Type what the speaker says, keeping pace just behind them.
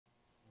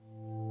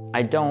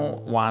I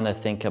don't want to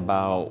think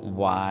about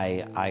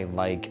why I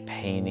like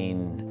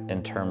painting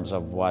in terms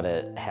of what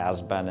it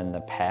has been in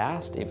the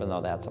past, even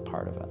though that's a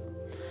part of it.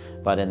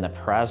 But in the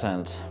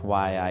present,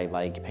 why I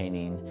like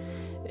painting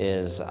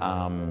is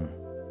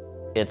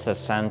it's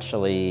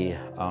essentially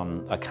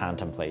a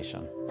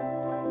contemplation.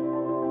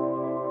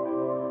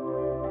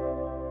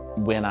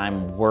 When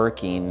I'm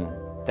working,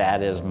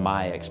 that is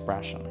my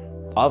expression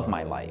of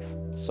my life.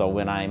 So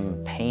when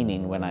I'm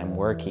painting, when I'm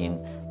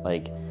working,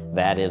 like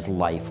that is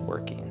life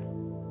working.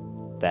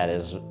 That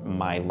is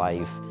my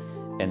life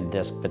in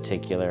this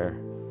particular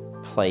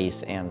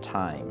place and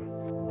time.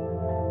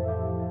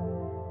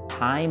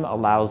 Time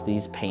allows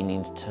these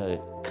paintings to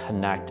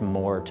connect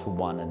more to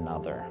one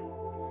another.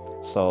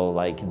 So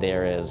like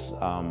there is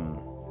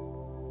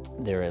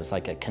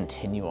like a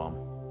continuum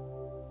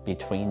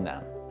between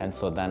them. And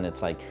so then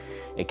it's like,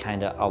 it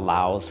kind of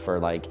allows for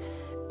like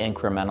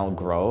incremental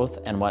growth.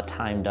 And what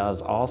time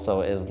does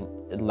also is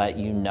let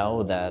you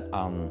know that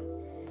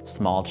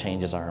small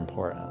changes are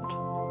important.